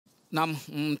Na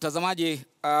mtazamaji,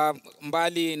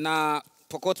 mbali na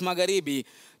Pokot Magharibi,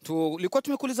 tulikuwa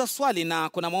tumekuuliza swali na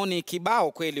kuna maoni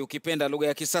kibao kweli, ukipenda lugha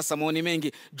ya kisasa, maoni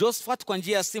mengi. Josephat kwa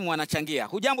njia ya simu anachangia.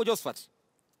 Hujambo Josephat?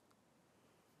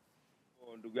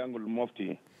 Ndugu yangu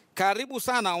Mufti. Karibu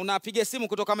sana. Unapiga simu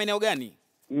kutoka maeneo gani?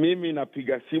 Mimi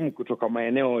napiga simu kutoka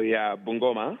maeneo ya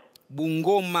Bungoma.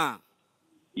 Bungoma.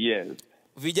 Yes.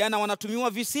 Vijana wanatumiwa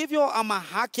visivyo ama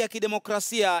haki ya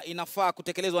kidemokrasia inafaa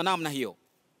kutekelezwa namna hiyo?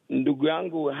 Ndugu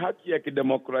yangu, haki ya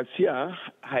kidemokrasia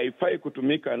haifai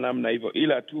kutumika namna hivyo,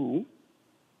 ila tu...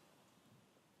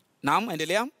 Naam,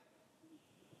 endelea.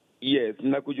 Yes,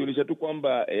 nakujulisha tu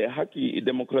kwamba haki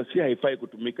demokrasia haifai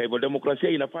kutumika hivyo. Demokrasia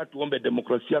inafaa tuombe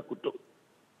demokrasia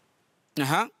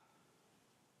Aha.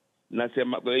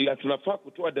 Nasema tunafaa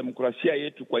kutoa demokrasia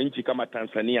yetu kwa nchi kama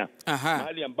Tanzania. Aha.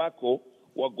 Mahali ambako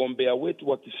wagombea wetu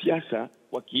wa kisiasa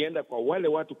wakienda kwa wale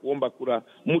watu kuomba kura,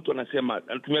 mtu anasema,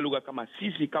 anatumia lugha kama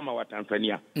sisi kama wa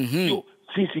Tanzania. Sio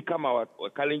sisi kama wa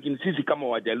Kalenjin, sisi kama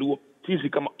Wajaluo, sisi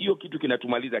kama... Hiyo kitu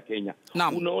kinatumaliza Kenya.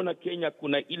 Unaona Kenya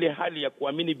kuna ile hali ya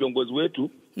kuamini viongozi wetu,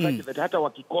 hata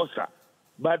wakikosa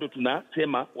bado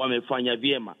tunasema wamefanya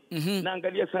vyema.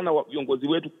 Naangalia sana viongozi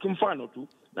wetu, kimfano tu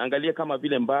naangalia kama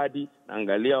vile Mbadi,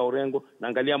 naangalia Orengo,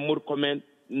 naangalia Murkomen,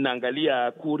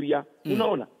 naangalia Kuria.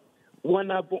 Unaona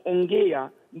wanapoongea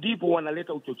ndipo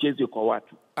wanaleta uchochezi kwa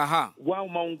watu. Aha. Wao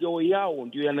maongeo yao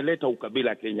ndio yanaleta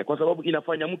ukabila Kenya, kwa sababu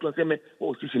inafanya mtu aseme,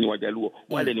 oh, sisi ni Wajaluo,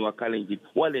 wale ni Wakalenjin,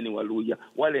 wale ni Waluya,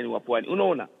 wale ni Wapwani.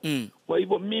 Unaona? Kwa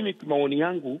hivyo mimi maoni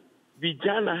yangu,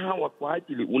 vijana hawa kwa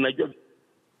ajili, unajua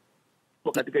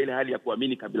katika ile hali ya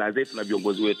kuamini kabila zetu na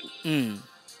viongozi wetu.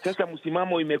 Sasa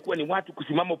msimamo imekuwa ni watu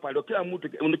kusimama pale, kila mtu,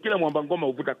 kila mwamba ngoma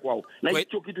uvuta kwao. Na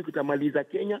hicho kitu kitamaliza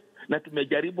Kenya, na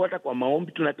tumejaribu hata kwa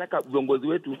maombi. Tunataka viongozi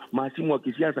wetu, mahasimu wa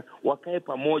kisiasa, wakae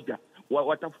pamoja,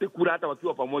 watafute kura hata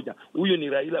wakiwa pamoja. Huyu ni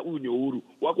Raila, huyu ni Uhuru,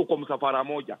 wako kwa msafara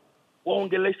moja,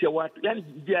 waongeleshe watu. Yaani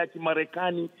njia ya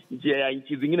Kimarekani, njia ya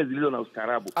nchi zingine zilizo na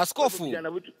ustaarabu.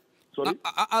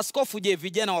 Askofu, je,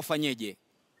 vijana wafanyeje?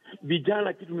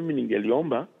 Vijana, kitu mimi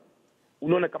ningeliomba,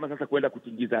 unaona kama sasa kwenda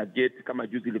kutingiza gate kama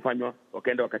juzi ilifanywa,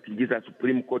 wakaenda wakatingiza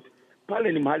Supreme Court.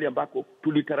 Pale ni mahali ambako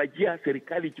tulitarajia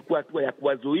serikali ichukue hatua ya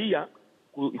kuwazuia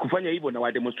kufanya hivyo na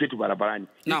wademonstrate barabarani.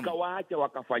 Ikawaacha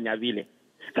wakafanya vile.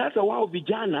 Sasa wao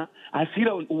vijana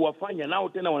hasira huwafanya nao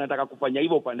tena wanataka kufanya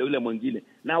hivyo upande ule mwingine,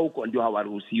 na huko ndio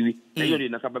hawaruhusiwi. Na hiyo ndio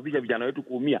inasababisha vijana wetu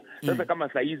kuumia. Sasa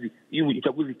kama saa hizi hii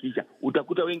uchaguzi kisha,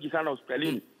 utakuta wengi sana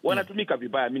hospitalini wanatumika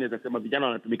vibaya. Mimi naweza sema vijana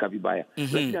wanatumika vibaya.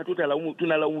 Lakini hatutalaumu,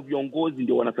 tunalaumu viongozi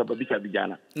ndio wanasababisha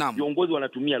vijana. Viongozi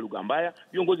wanatumia lugha mbaya,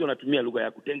 viongozi wanatumia lugha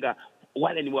ya kutenga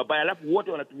wale ni wabaya, alafu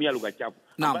wote wanatumia lugha chafu.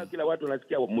 Ambayo kila watu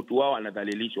wanasikia mtu wao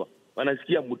anadhalilishwa,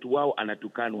 wanasikia mtu wao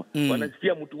anatukanwa,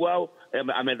 wanasikia mtu wao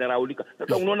amedharaulika.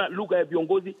 Sasa unaona lugha ya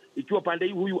viongozi ikiwa pande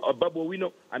hii, huyu Babu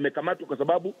Owino amekamatwa kwa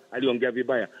sababu aliongea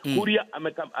vibaya. Kuria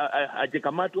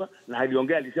ajekamatwa na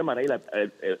aliongea, alisema Raila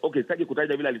okay, sitaki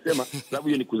kutaja vile alisema sababu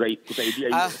hiyo ni kusaidia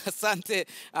hiyo.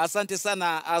 Asante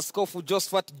sana Askofu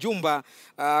Josephat Jumba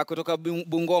kutoka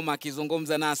Bungoma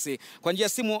akizungumza nasi kwa njia ya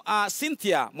simu.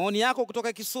 Cynthia, maoni yako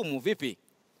kutoka Kisumu vipi?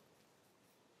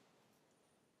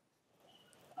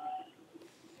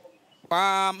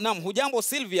 Naam, hujambo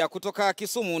Sylvia kutoka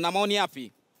Kisumu, na maoni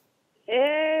yapi?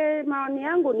 Maoni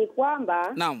yangu ni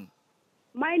kwamba naam,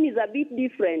 mine is a bit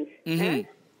different.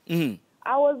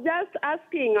 I was just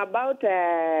asking about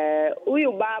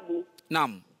huyu Babu.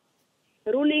 Naam.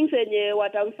 Rulings yenye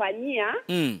watamfanyia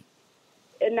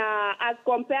na as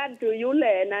compared to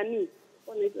yule nani?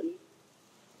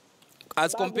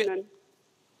 As compared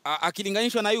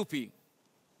akilinganishwa na yupi?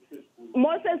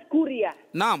 Moses Kuria.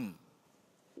 Naam.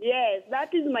 Yes,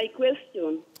 that is my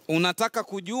question. Unataka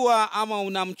kujua ama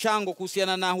una mchango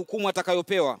kuhusiana na hukumu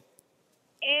atakayopewa?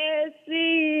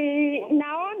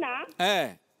 Naona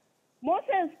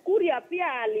Moses Kuria pia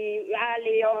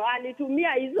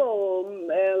alitumia hizo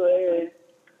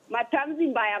matamzi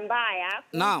mbaya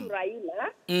kwa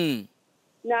Raila.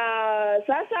 Na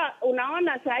sasa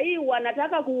unaona sahii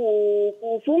wanataka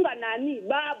kufunga nani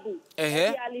Babu.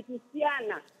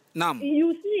 Alitusiana. Naam.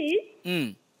 You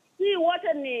see? See what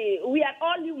we are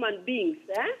all human beings,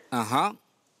 Aha.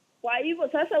 Kwa hivyo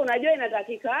sasa unajua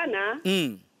inatakikana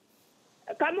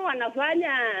kama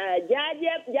wanafanya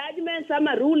judgment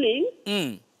ama ruling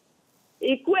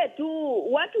ikue tu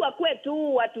watu wakue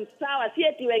tu watu sawa, si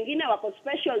eti wengine wako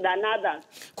special than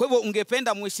others. Kwa hivyo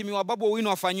ungependa mheshimiwa Babu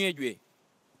Owino afanyweje?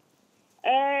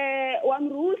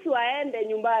 Wamruhusu aende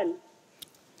nyumbani.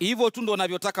 Hivyo tu ndo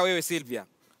unavyotaka wewe Sylvia?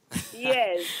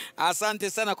 Yes. Asante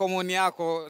sana kwa maoni yako.